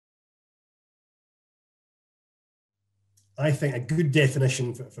I think a good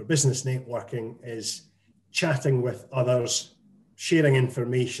definition for business networking is chatting with others, sharing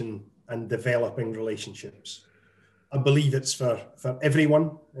information and developing relationships. I believe it's for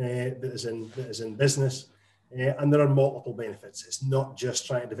everyone that is in business. And there are multiple benefits. It's not just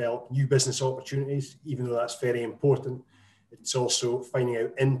trying to develop new business opportunities, even though that's very important. It's also finding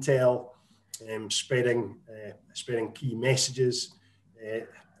out intel, spreading key messages.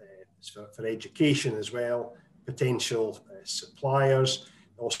 It's for education as well. Potential suppliers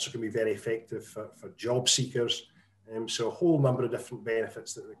also can be very effective for job seekers. So a whole number of different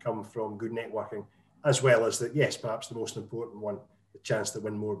benefits that come from good networking, as well as that, yes, perhaps the most important one, the chance to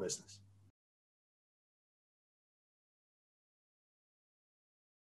win more business.